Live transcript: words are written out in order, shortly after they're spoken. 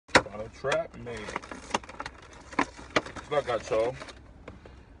Marshmallow trap, man. That's what I got, y'all.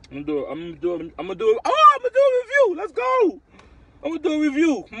 I'm gonna do a review. Let's go. I'm gonna do a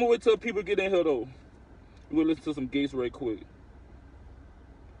review. I'm gonna wait till people get in here though. We'll listen to some gates right quick.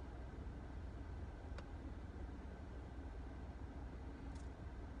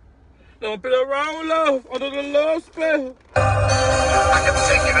 Don't play around with love under the love spell. I can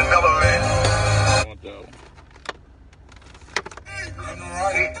take it another man. I want that one.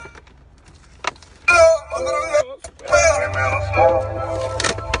 Right. Love under the love spell.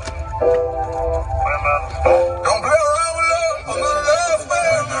 Don't play around with love under the love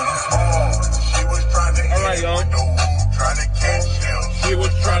spell. She was trying to All right, y'all. trying to catch him. She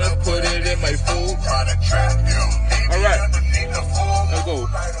was trying to put it in my food. Trying to trap him. All right. Underneath the full Let's go.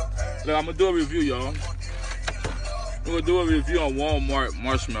 Look, I'm gonna do a review, y'all. We're gonna do a review on Walmart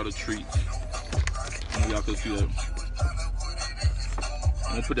marshmallow treats. Y'all can see that.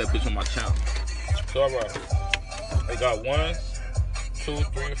 I'm gonna put that bitch on my channel. So, alright. They got 1, 2,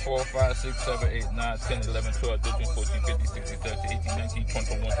 3, 4, 5, 6, 7, 8, 9, 10, 11, 12, 13, 14, 15, 16, 17, 18, 19, 20,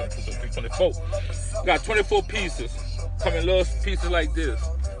 21, 22, 23, 24. Got 24 pieces. Come in little pieces like this.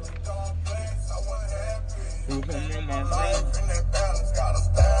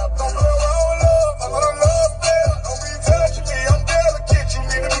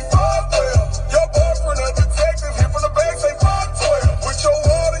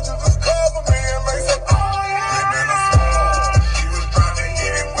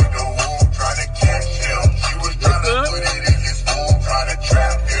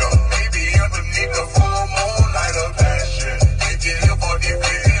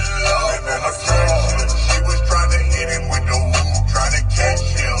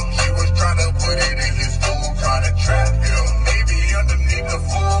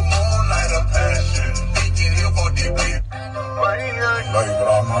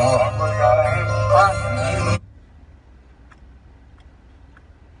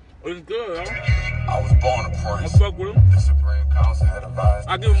 It's good, huh? I was born a prince. I fuck with him. The Supreme Council had advised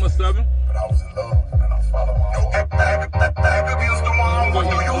I give him a 7. but I was in love and I followed my own.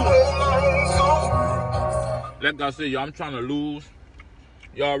 Like I said, y'all, I'm trying to lose.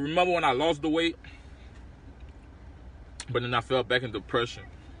 Y'all remember when I lost the weight? But then I fell back in depression.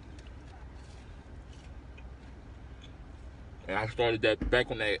 And I started that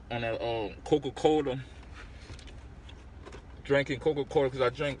back on that Coca-Cola. Drinking Coca-Cola because I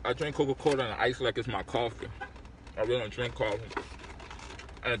drink Coca-Cola and ice like it's my coffee. I really don't drink coffee.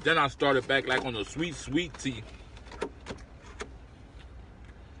 And then I started back like on the sweet tea.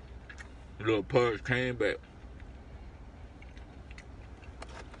 A little purge came back.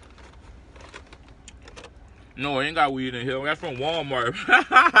 No, I ain't got weed in here. That's from Walmart.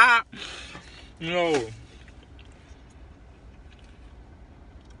 No.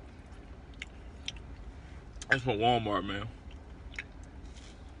 That's from Walmart, man.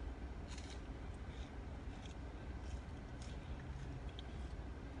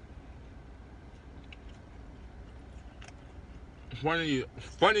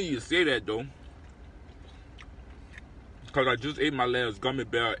 Funny you say that though, because I just ate my last gummy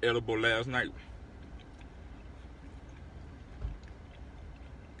bear edible last night.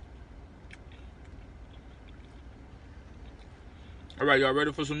 All right, y'all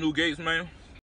ready for some new gates, man?